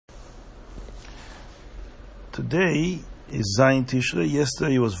Today is Zayin Tishrei.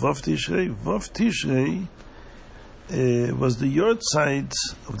 Yesterday was Vav Tishrei. Vav Tishrei was the yortzeit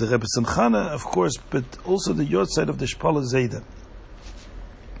of the Rebbe Simchana, of course, but also the yortzeit of the Shpola Zayda.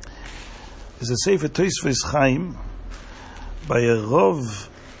 There's a Sefer Tosfos Chaim by a Rav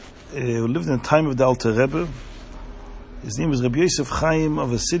who lived in the time of the Alter Rebbe. His name was Rabbi Yosef Chaim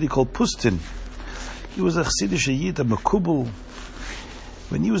of a city called Pustin. He was a Chassidish Yid, a Makubal.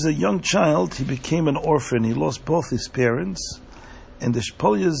 When he was a young child, he became an orphan. He lost both his parents, and the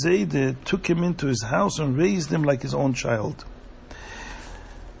Shpola Zayda took him into his house and raised him like his own child.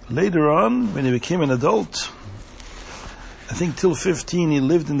 Later on, when he became an adult, I think till 15, he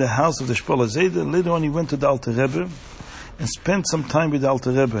lived in the house of the Shpola Zayda. Later on, he went to the Alter Rebbe and spent some time with the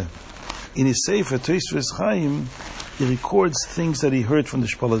Alter Rebbe. In his Sefer Tosfos Chaim, he records things that he heard from the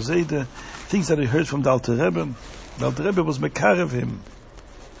Shpola Zayda, things that he heard from the Alter Rebbe. The Alter Rebbe was mekarev him.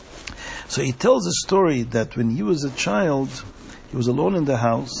 So he tells a story that when he was a child, he was alone in the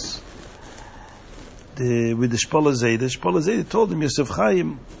house with the Shpola Zayda. The Shpola Zayda told him, Yosef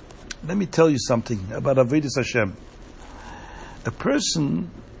Chaim, let me tell you something about Avodas Hashem. A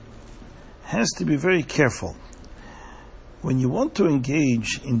person has to be very careful. When you want to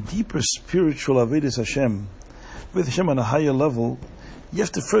engage in deeper spiritual Avodas Hashem, Avodas Hashem on a higher level, you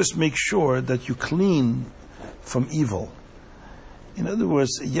have to first make sure that you clean from evil. In other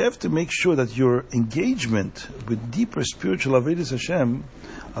words, you have to make sure that your engagement with deeper spiritual Avodas Hashem,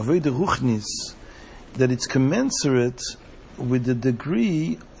 Avodah Ruchnis, that it's commensurate with the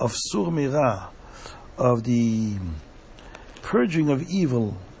degree of Sur Mirah, of the purging of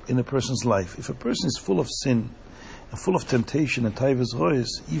evil in a person's life. If a person is full of sin and full of temptation and taivas rois,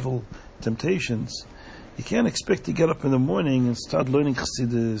 evil temptations, you can't expect to get up in the morning and start learning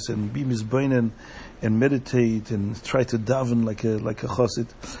Chassidus and be mizbeinen and meditate and try to daven like a chassid.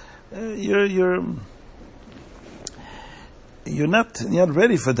 You're not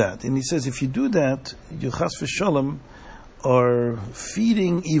ready for that. And he says if you do that, you chas v'shalom are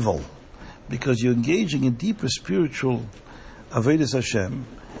feeding evil, because you're engaging in deeper spiritual Avodas Hashem,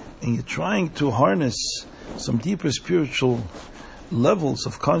 and you're trying to harness some deeper spiritual levels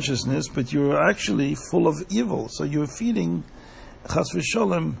of consciousness, but you're actually full of evil. So you're feeding, chas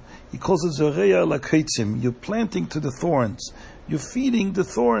v'shalom, he calls it zoreya lakeitzim. You're planting to the thorns. You're feeding the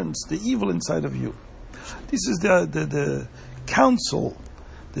thorns, the evil inside of you. This is the counsel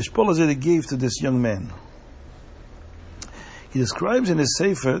the Shpola Zayda gave to this young man. He describes in his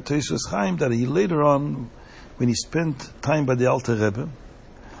Sefer Tosfos Chaim that he later on, when he spent time by the Alter Rebbe,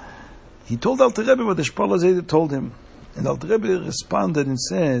 he told Alter Rebbe what the Shpola Zayda told him. And Alter Rebbe responded and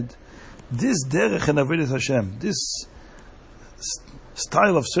said, this derech and Avodas Hashem, this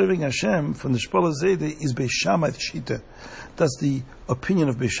style of serving Hashem from the Shpola Zayda is Beis Shammai Shita. That's the opinion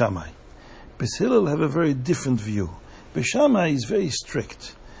of Beis Shammai. Beis Hillel have a very different view. Beis Shammai is very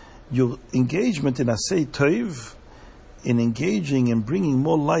strict. Your engagement in Asay Toiv, in engaging and bringing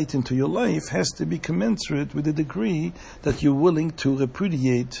more light into your life, has to be commensurate with the degree that you're willing to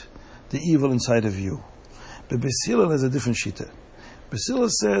repudiate the evil inside of you. But Beis Hillel has a different shita. Beis Hillel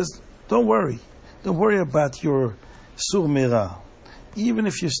says, don't worry about your sur mirah, even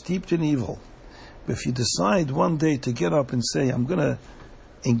if you're steeped in evil. But if you decide one day to get up and say, I'm going to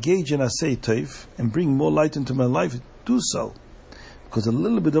engage in Asay Tov and bring more light into my life, do so. Because a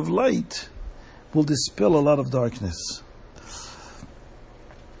little bit of light will dispel a lot of darkness.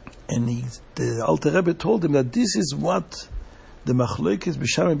 And the Alter Rebbe told him that this is what the machlokes Beis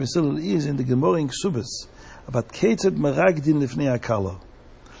Shammai and Beis Hillel is in the Gemara in Ksubas, about Ketzad Meragdin Lifnei Akala.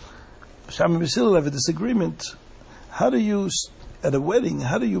 Beis Shammai and Beis Hillel have a disagreement. How do you, at a wedding,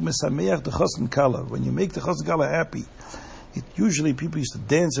 how do you mesameach the chassan kala? When you make the chassan kala happy, usually people used to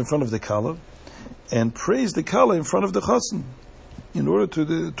dance in front of the kala and praise the kala in front of the chassan in order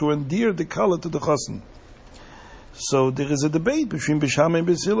to endear the kala to the chassan. So there is a debate between Beis Shammai and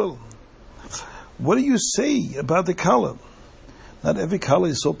Beis Hillel. What do you say about the kala? Not every kala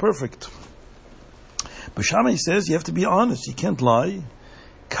is so perfect. Beis Shammai says you have to be honest. You can't lie.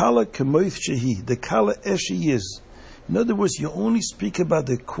 Kala kemoith shehi. The kala as she is. In other words, you only speak about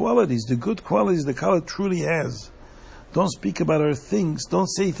the qualities, the good qualities the kala truly has. Don't speak about her things. Don't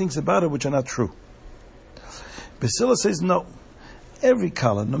say things about her which are not true. Beis Hillel says no. Every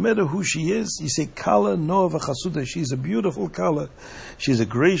kala, no matter who she is, you say kala noava chasuda. She's a beautiful kala. She's a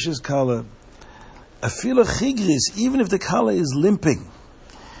gracious kala. Afila chigris, even if the kala is limping,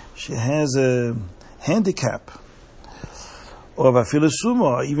 she has a handicap, or afila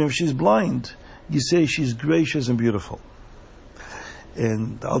suma, even if she's blind, you say she's gracious and beautiful.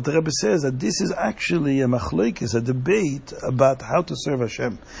 And the Alter Rebbe says that this is actually a machlokes, a debate about how to serve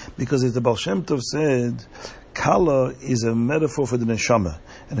Hashem. Because as the Baal Shem Tov said, Kala is a metaphor for the neshama.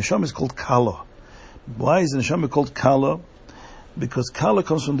 And neshama is called Kala. Why is the neshama called Kala? Because Kala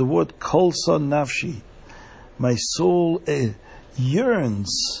comes from the word Kol Son Nafshi. My soul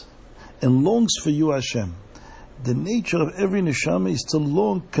yearns and longs for you, Hashem. The nature of every neshama is to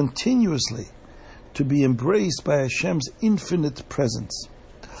long continuously to be embraced by Hashem's infinite presence.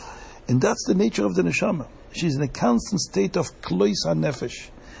 And that's the nature of the neshama. She's in a constant state of klois hanefesh,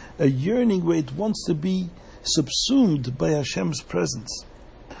 a yearning where it wants to be subsumed by Hashem's presence.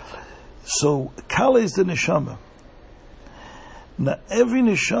 So, Kala is the neshama. Now, every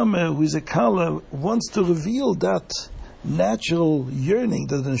neshama who is a Kala wants to reveal that natural yearning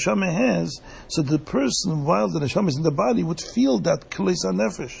that the neshama has, so the person, while the neshama is in the body, would feel that klois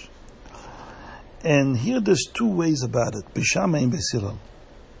hanefesh. And here there's two ways about it. B'Shamai and B'Silal.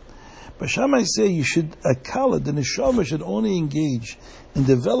 B'Shamai say you should, a Kala, the neshama should only engage in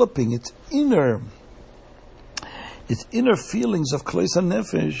developing its inner feelings of klois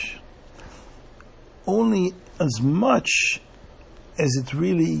hanefesh only as much as it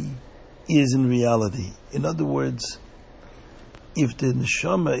really is in reality. In other words, if the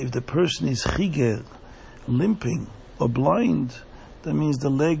neshama, if the person is chiger, limping or blind, that means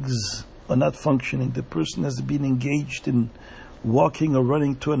the legs are not functioning. The person has been engaged in walking or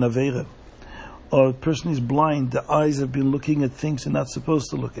running to an avera. Or a person is blind, the eyes have been looking at things they're not supposed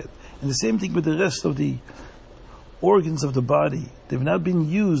to look at. And the same thing with the rest of the organs of the body. They've not been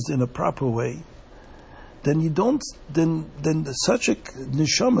used in a proper way. Then such a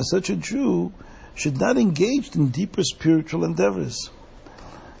neshama, such a Jew, should not engage in deeper spiritual endeavors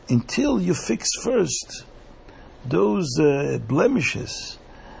until you fix first those blemishes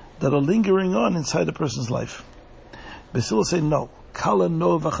that are lingering on inside a person's life. Basil say no, Kala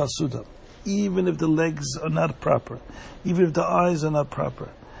no v'chasuda. Even if the legs are not proper, even if the eyes are not proper,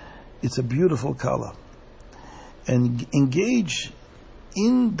 it's a beautiful Kala. And engage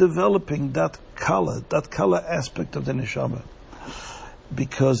in developing that Kala aspect of the neshama.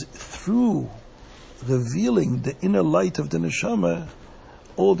 Because through revealing the inner light of the neshama,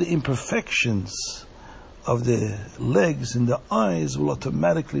 all the imperfections of the legs and the eyes will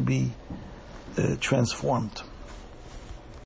automatically be transformed.